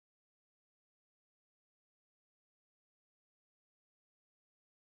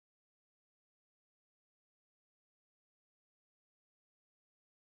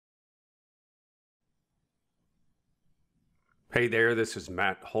Hey there, this is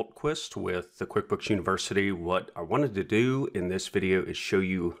Matt Hultquist with the QuickBooks University. What I wanted to do in this video is show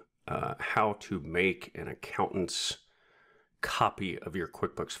you how to make an accountant's copy of your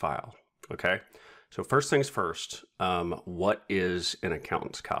QuickBooks file. Okay, so first things first, what is an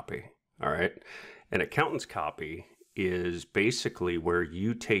accountant's copy? All right, an accountant's copy is basically where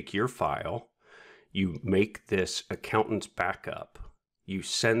you take your file, you make this accountant's backup, you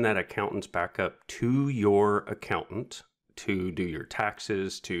send that accountant's backup to your accountant to do your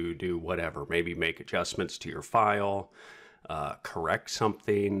taxes, to do whatever, maybe make adjustments to your file, correct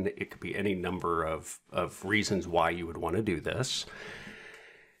something. It could be any number of reasons why you would want to do this.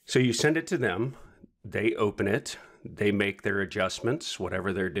 So you send it to them, they open it, they make their adjustments,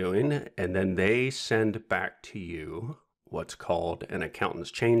 whatever they're doing, and then they send back to you what's called an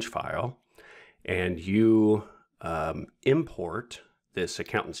accountant's change file, and you import this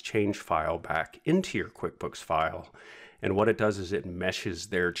accountant's change file back into your QuickBooks file. And what it does is it meshes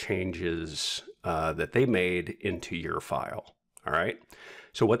their changes that they made into your file. All right.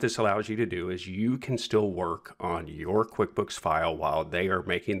 So what this allows you to do is you can still work on your QuickBooks file while they are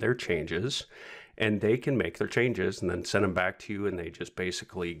making their changes, and they can make their changes and then send them back to you, and they just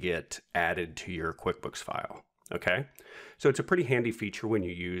basically get added to your QuickBooks file. Okay. So it's a pretty handy feature when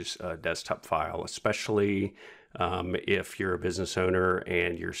you use a desktop file, especially if you're a business owner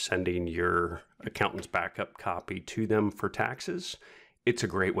and you're sending your accountant's backup copy to them for taxes. It's a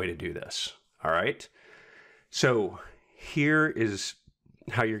great way to do this. All right. So here is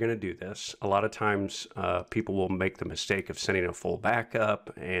how you're going to do this. A lot of times people will make the mistake of sending a full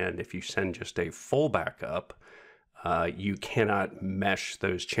backup. And if you send just a full backup, you cannot mesh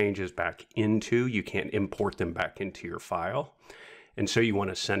those changes back into, you can't import them back into your file. And so you want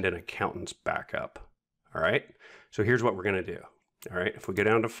to send an accountant's backup. All right. So here's what we're going to do. All right. If we go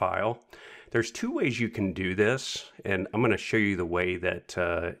down to File, there's two ways you can do this. And I'm going to show you the way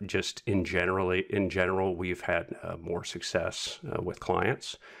that just in general, we've had more success with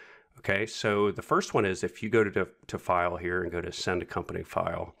clients. Okay. So the first one is if you go to File here and go to Send a Company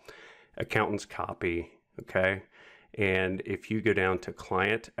File, Accountant's Copy. Okay. And if you go down to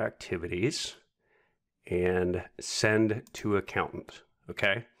Client Activities and Send to Accountant.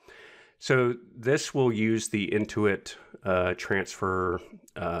 Okay. So this will use the Intuit transfer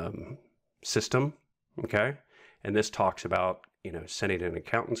system, okay? And this talks about, sending an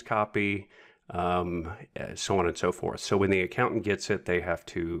accountant's copy, so on and so forth. So when the accountant gets it, they have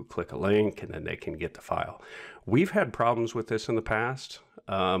to click a link and then they can get the file. We've had problems with this in the past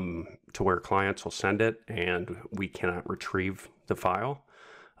to where clients will send it and we cannot retrieve the file.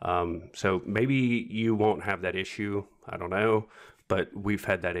 So maybe you won't have that issue, I don't know. But we've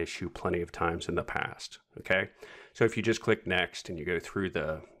had that issue plenty of times in the past, okay? So if you just click next and you go through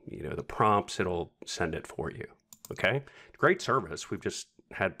the prompts, it'll send it for you, okay? Great service. We've just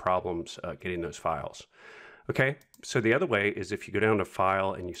had problems getting those files. Okay, so the other way is if you go down to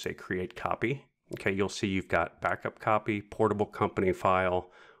File and you say Create Copy, okay, you'll see you've got Backup Copy, Portable Company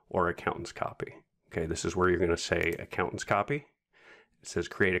File, or Accountant's Copy. Okay, this is where you're gonna say Accountant's Copy. It says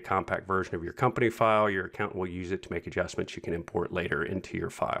create a compact version of your company file. Your accountant will use it to make adjustments you can import later into your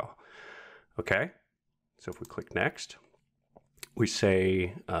file. Okay, so if we click next, we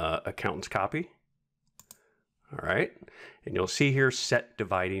say accountant's copy. All right, and you'll see here set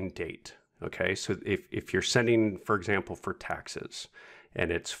dividing date. Okay, so if you're sending, for example, for taxes,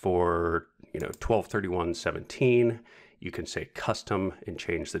 and it's for 12/31/17, you can say custom and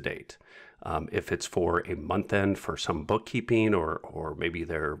change the date. If it's for a month end for some bookkeeping or maybe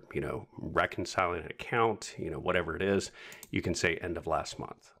they're, reconciling an account, whatever it is, you can say end of last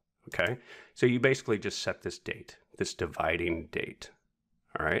month. Okay. So you basically just set this date, this dividing date.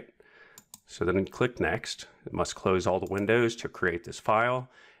 All right. So then click next. It must close all the windows to create this file.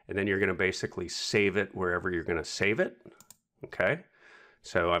 And then you're going to basically save it wherever you're going to save it. Okay.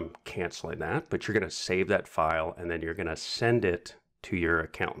 So I'm canceling that, but you're going to save that file and then you're going to send it to your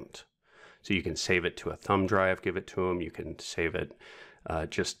accountant. So you can save it to a thumb drive, give it to them. You can save it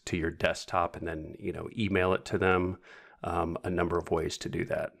just to your desktop and then, email it to them. A number of ways to do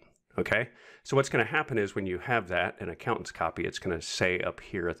that. Okay. So what's going to happen is when you have that, an accountant's copy, it's going to say up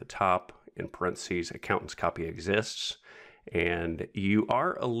here at the top in parentheses, accountant's copy exists. And you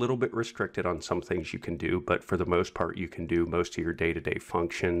are a little bit restricted on some things you can do, but for the most part, you can do most of your day-to-day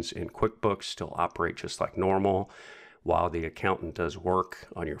functions in QuickBooks, still operate just like normal while the accountant does work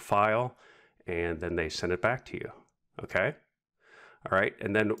on your file, and then they send it back to you, okay? All right,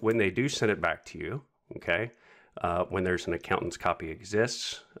 and then when they do send it back to you, okay, when there's an accountant's copy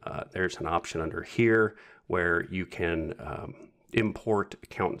exists, there's an option under here where you can import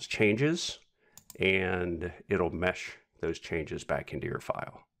accountant's changes, and it'll mesh those changes back into your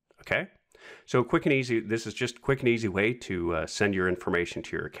file. Okay? So quick and easy, this is just a quick and easy way to send your information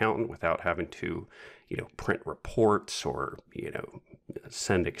to your accountant without having to, print reports or,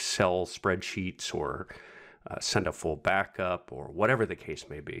 send Excel spreadsheets or send a full backup or whatever the case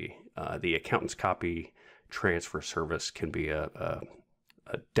may be. The accountant's copy transfer service can be a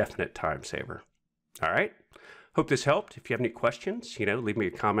definite time saver. All right. Hope this helped. If you have any questions, leave me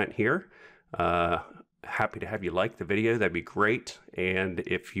a comment here. Happy to have you like the video. That'd be great. And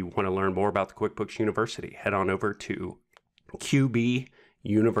if you want to learn more about the QuickBooks University, head on over to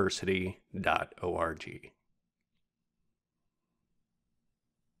qbuniversity.org.